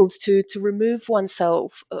difficult to remove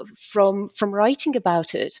oneself from writing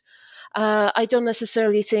about it. I don't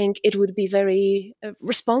necessarily think it would be very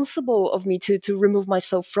responsible of me to remove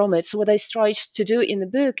myself from it. So what I strive to do in the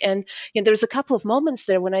book, and there's a couple of moments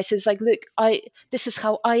there when I say, like, look, this is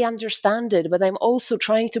how I understand it, but I'm also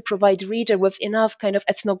trying to provide reader with enough kind of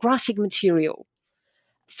ethnographic material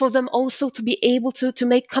for them also to be able to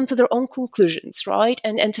come to their own conclusions, right,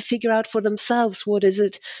 and to figure out for themselves what it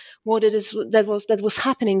is that was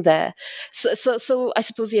happening there. So I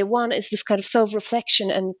suppose, yeah, one is this kind of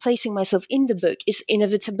self-reflection, and placing myself in the book is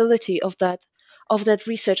inevitability of that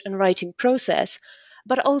research and writing process.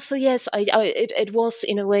 But also, yes, it was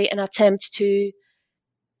in a way an attempt to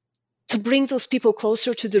bring those people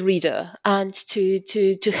closer to the reader, and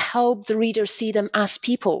to help the reader see them as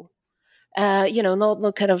people,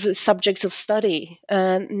 not kind of subjects of study,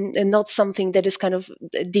 and not something that is kind of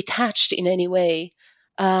detached in any way,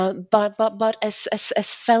 but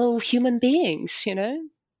as fellow human beings, and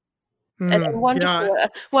Yeah,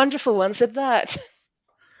 wonderful ones at that.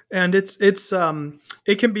 and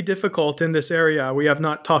it can be difficult in this area. We have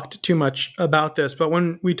not talked too much about this, but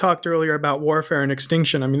when we talked earlier about warfare and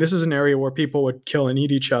extinction, I mean, this is an area where people would kill and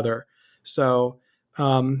eat each other. So,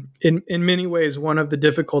 in many ways, one of the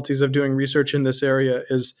difficulties of doing research in this area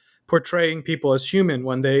is portraying people as human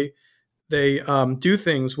when they do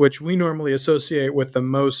things which we normally associate with the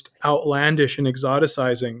most outlandish and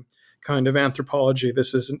exoticizing kind of anthropology.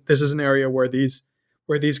 This is an area where these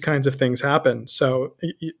kinds of things happen. So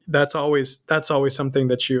that's always something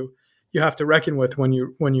that you have to reckon with when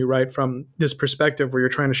you write from this perspective, where you're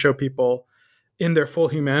trying to show people in their full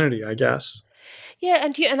humanity, I guess. Yeah,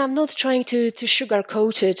 and I'm not trying to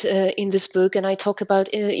sugarcoat it in this book. And I talk about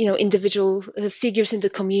individual figures in the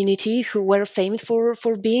community who were famous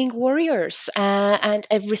for being warriors, and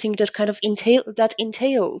everything that kind of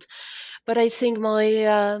entailed. But I think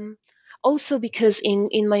my also, because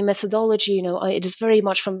in my methodology, it is very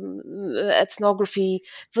much from ethnography,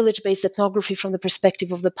 village-based ethnography, from the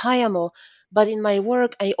perspective of the Payamo. But in my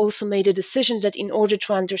work, I also made a decision that in order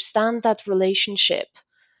to understand that relationship,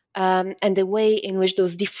 and the way in which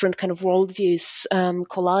those different kind of worldviews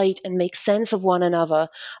collide and make sense of one another,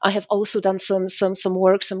 I have also done some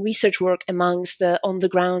some research work amongst the on the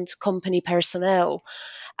ground company personnel,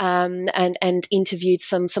 and interviewed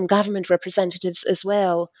some government representatives as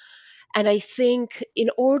well. And I think in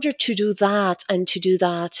order to do that, and to do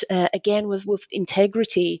that again with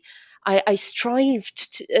integrity, I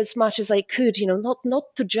strived as much as I could, not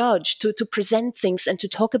to judge, to present things and to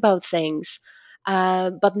talk about things,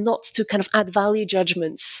 but not to kind of add value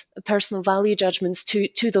judgments, personal value judgments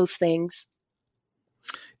to those things.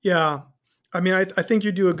 Yeah. I mean, I think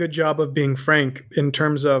you do a good job of being frank in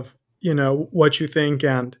terms of, what you think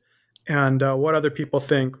and what other people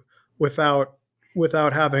think without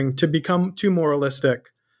having to become too moralistic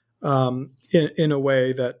in a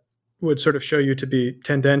way that would sort of show you to be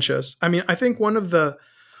tendentious. I mean, I think one of the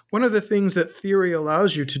things that theory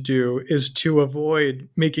allows you to do is to avoid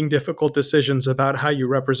making difficult decisions about how you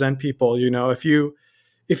represent people. If you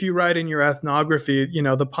write in your ethnography,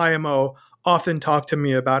 the Paimo often talk to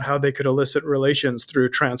me about how they could elicit relations through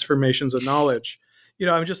transformations of knowledge.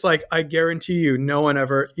 I'm just like, I guarantee you, no one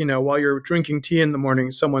ever, while you're drinking tea in the morning,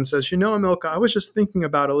 someone says, Amilca, I was just thinking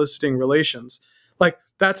about eliciting relations. Like,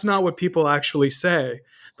 that's not what people actually say.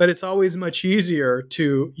 But it's always much easier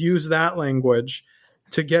to use that language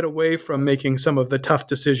to get away from making some of the tough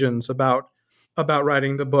decisions about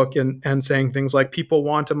writing the book and saying things like people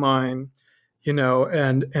want to mine,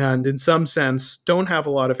 and in some sense don't have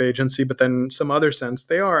a lot of agency, but then in some other sense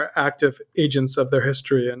they are active agents of their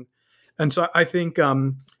history, and so I think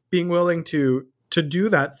being willing to do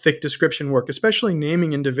that thick description work, especially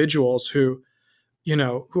naming individuals who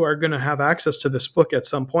are going to have access to this book at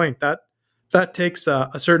some point, that takes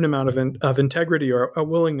a certain amount of integrity, or a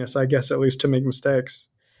willingness, I guess, at least, to make mistakes.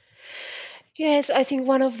 Yes, I think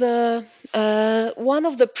one of the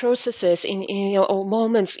processes or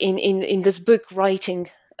moments in this book writing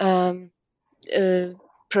uh,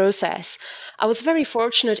 process, I was very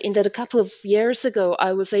fortunate in that a couple of years ago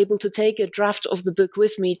I was able to take a draft of the book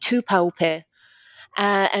with me to Paupe.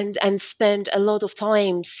 And spend a lot of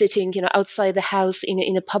time sitting, outside the house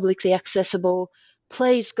in a publicly accessible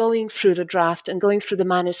place, going through the draft and going through the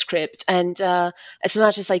manuscript, and as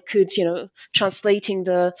much as I could, translating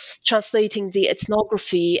the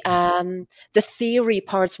ethnography. The theory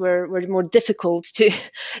parts were more difficult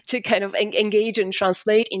to kind of engage and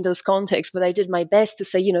translate in those contexts, but I did my best to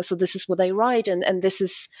say, so this is what I write, and this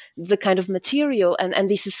is the kind of material, and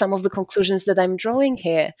this is some of the conclusions that I'm drawing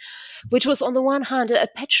here, which was on the one hand a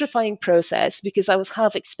petrifying process, because I was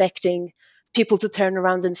half expecting people to turn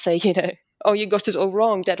around and say, oh, you got it all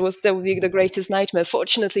wrong. That would be the greatest nightmare.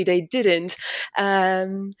 Fortunately, they didn't.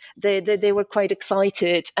 They were quite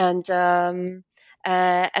excited,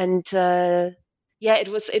 yeah,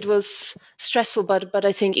 it was stressful, but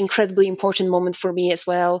I think incredibly important moment for me as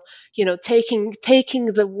well. Taking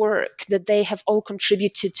the work that they have all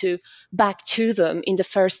contributed to back to them in the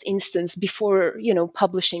first instance before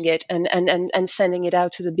publishing it and sending it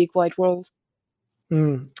out to the big wide world.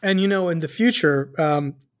 And in the future,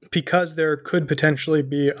 because there could potentially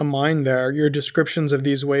be a mine there, your descriptions of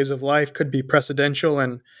these ways of life could be precedential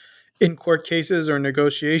and in court cases or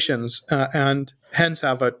negotiations, and hence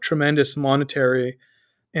have a tremendous monetary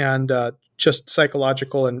and just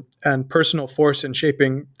psychological and personal force in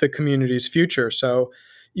shaping the community's future. So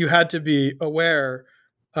you had to be aware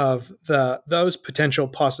of those potential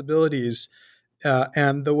possibilities,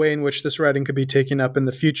 and the way in which this writing could be taken up in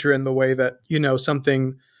the future, in the way that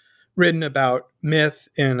something written about myth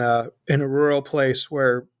in a rural place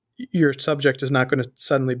where your subject is not going to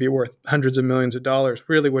suddenly be worth hundreds of millions of dollars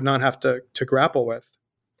really would not have to grapple with.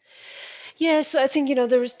 Yes, I think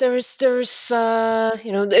there's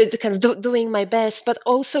kind of doing my best, but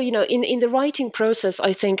also in the writing process,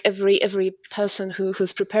 I think every person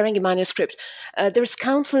who's preparing a manuscript, there's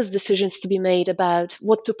countless decisions to be made about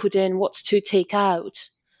what to put in, what to take out.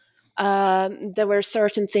 There were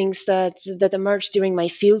certain things that emerged during my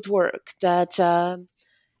field work that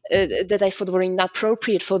I thought were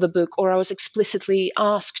inappropriate for the book, or I was explicitly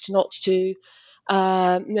asked not to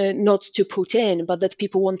put in, but that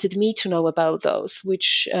people wanted me to know about those,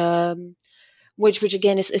 which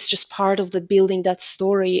again is just part of the building that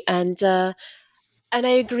story. And I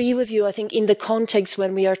agree with you. I think in the context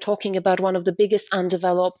when we are talking about one of the biggest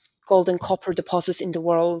undeveloped gold and copper deposits in the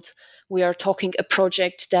world, we are talking a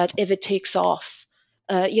project that if it takes off,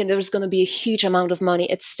 there's going to be a huge amount of money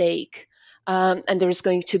at stake. And there's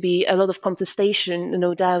going to be a lot of contestation,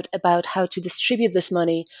 no doubt, about how to distribute this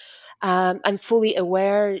money. I'm fully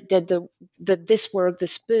aware that this work,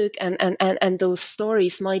 this book, and those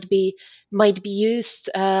stories might be used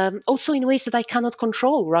also in ways that I cannot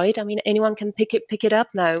control. Right? I mean, anyone can pick it up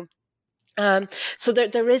now. So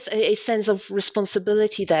there is a sense of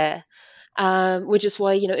responsibility there, which is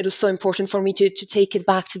why it was so important for me to take it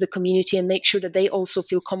back to the community and make sure that they also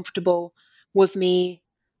feel comfortable with me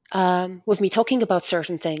talking about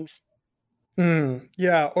certain things.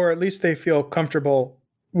 Yeah, or at least they feel comfortable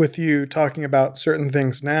with you talking about certain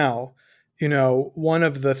things now. One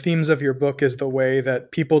of the themes of your book is the way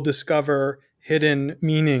that people discover hidden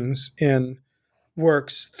meanings in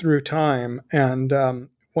works through time. And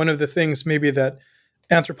one of the things maybe that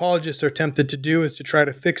anthropologists are tempted to do is to try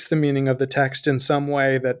to fix the meaning of the text in some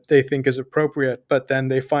way that they think is appropriate, but then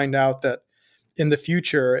they find out that in the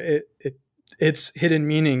future its hidden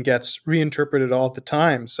meaning gets reinterpreted all the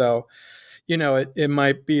time. So it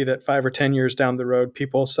might be that 5 or 10 years down the road,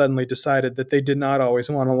 people suddenly decided that they did not always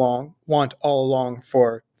want all along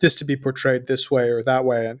for this to be portrayed this way or that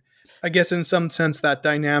way. And I guess in some sense, that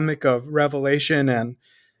dynamic of revelation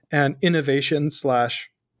and innovation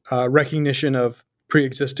slash recognition of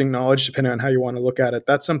pre-existing knowledge, depending on how you want to look at it,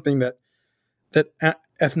 that's something that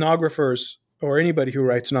ethnographers or anybody who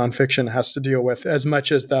writes nonfiction has to deal with as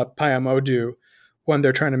much as the Payamo do when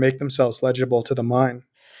they're trying to make themselves legible to the mind.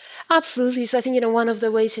 Absolutely. So I think one of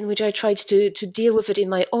the ways in which I tried to deal with it in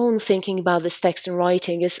my own thinking about this text and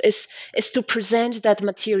writing is to present that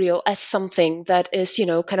material as something that is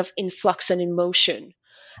kind of in flux and in motion,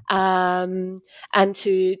 and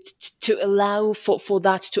to allow for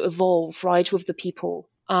that to evolve, right, with the people,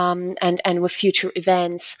 and with future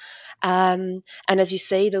events, and as you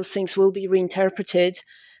say, those things will be reinterpreted.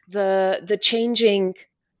 The changes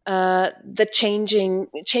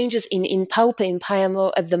in Paupe, in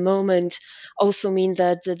Payamo at the moment also mean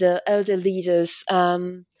that the elder leaders are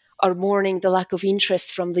mourning the lack of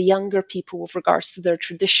interest from the younger people with regards to their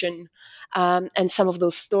tradition, and some of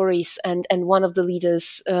those stories. And one of the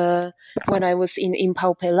leaders, when I was in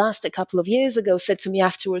Paupe last a couple of years ago, said to me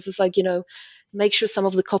afterwards, it's like, make sure some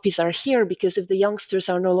of the copies are here, because if the youngsters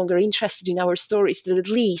are no longer interested in our stories, then at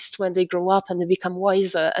least when they grow up and they become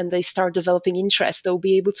wiser and they start developing interest, they'll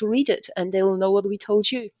be able to read it and they will know what we told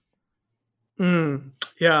you.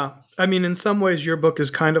 Yeah. I mean, in some ways, your book is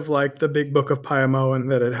kind of like the big book of Payamo in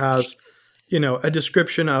that it has, a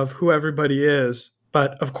description of who everybody is.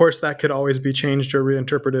 But of course, that could always be changed or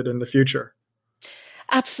reinterpreted in the future.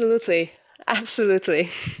 Absolutely. Absolutely.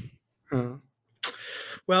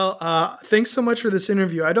 Well, thanks so much for this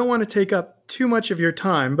interview. I don't want to take up too much of your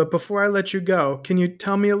time, but before I let you go, can you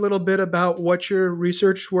tell me a little bit about what your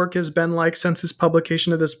research work has been like since this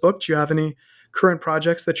publication of this book? Do you have any current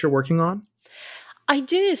projects that you're working on? I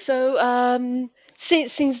do. So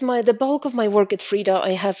since the bulk of my work at Frida,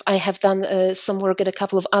 I have done some work at a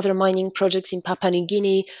couple of other mining projects in Papua New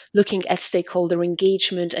Guinea, looking at stakeholder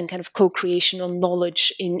engagement and kind of co-creation on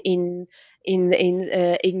knowledge in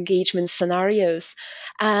engagement scenarios.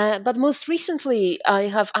 But most recently, I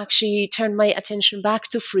have actually turned my attention back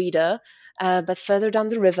to Frida, but further down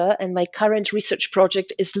the river. And my current research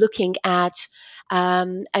project is looking at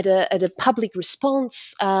a public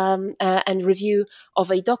response and review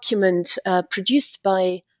of a document produced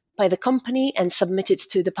by the company and submitted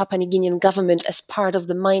to the Papua New Guinean government as part of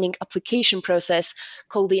the mining application process,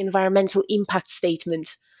 called the Environmental Impact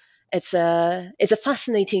Statement. It's a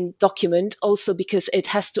fascinating document also because it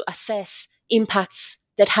has to assess impacts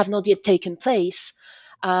that have not yet taken place,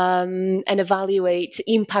 and evaluate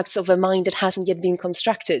impacts of a mine that hasn't yet been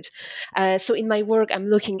constructed. So in my work, I'm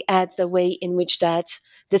looking at the way in which that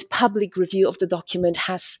public review of the document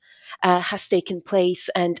has taken place,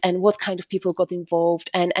 and what kind of people got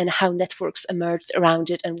involved, and how networks emerged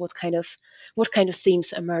around it, and what kind of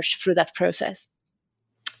themes emerged through that process.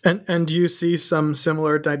 And do you see some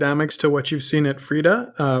similar dynamics to what you've seen at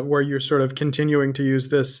Frida, where you're sort of continuing to use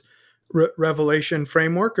this revelation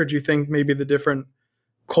framework, or do you think maybe the different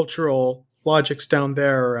cultural logics down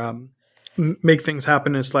there make things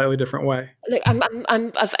happen in a slightly different way? Like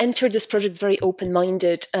I've entered this project very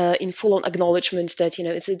open-minded, in full-on acknowledgement that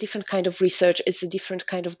it's a different kind of research, it's a different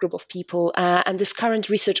kind of group of people, and this current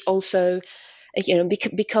research also,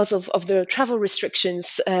 because of the travel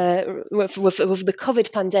restrictions with the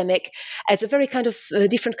COVID pandemic, it's a very kind of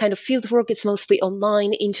different kind of field work. It's mostly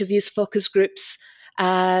online interviews, focus groups.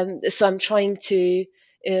 So I'm trying to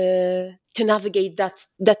navigate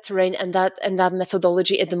that terrain and that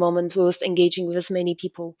methodology at the moment, whilst engaging with as many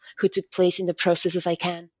people who took place in the process as I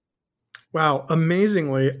can. Wow,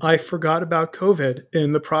 amazingly, I forgot about COVID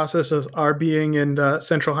in the process of our being in the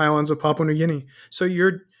Central Highlands of Papua New Guinea. So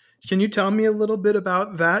can you tell me a little bit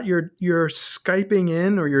about that? You're Skyping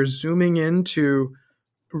in, or you're zooming into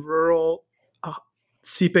rural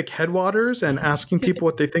Sepik headwaters and asking people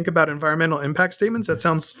what they think about environmental impact statements. That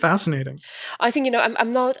sounds fascinating. I think I've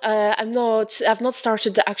not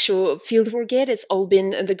started the actual field work yet. It's all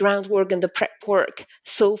been the groundwork and the prep work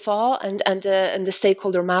so far, and the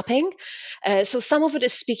stakeholder mapping. So some of it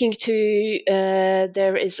is speaking to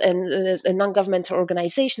there is a non-governmental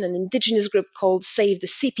organization, an indigenous group called Save the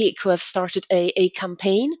Sepik, who have started a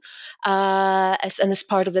campaign, and as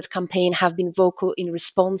part of that campaign have been vocal in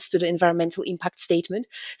response to the environmental impact statement.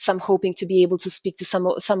 statement. Some hoping to be able to speak to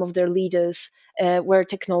some of their leaders where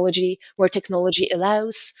technology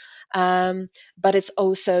allows. But it's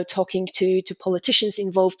also talking to politicians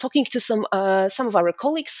involved, talking to some of our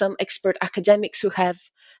colleagues, some expert academics who have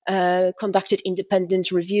conducted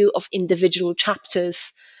independent review of individual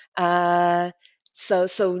chapters.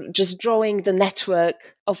 So just drawing the network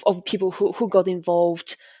of people who got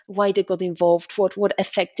involved, why they got involved, what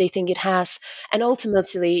effect they think it has, and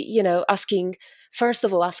ultimately, first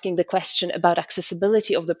of all, asking the question about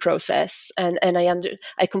accessibility of the process. And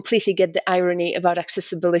I completely get the irony about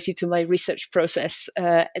accessibility to my research process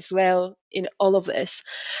as well in all of this.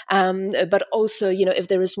 But also, if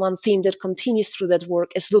there is one theme that continues through that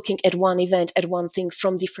work, is looking at one event, at one thing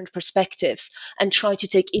from different perspectives, and try to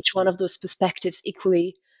take each one of those perspectives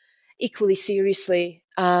equally seriously.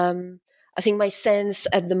 I think my sense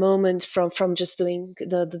at the moment from just doing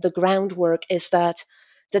the groundwork is that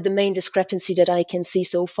the main discrepancy that I can see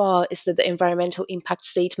so far is that the environmental impact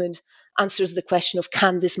statement answers the question of,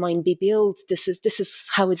 can this mine be built? This is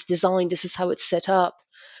how it's designed. This is how it's set up.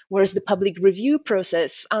 Whereas the public review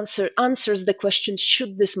process answers the question,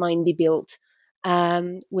 should this mine be built?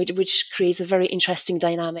 Which creates a very interesting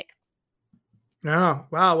dynamic. Yeah.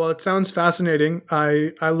 Wow. Well, it sounds fascinating.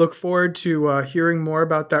 I look forward to hearing more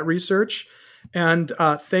about that research. And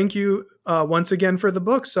thank you once again for the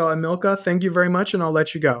book. So, Emilka, thank you very much, and I'll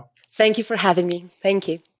let you go. Thank you for having me. Thank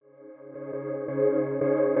you.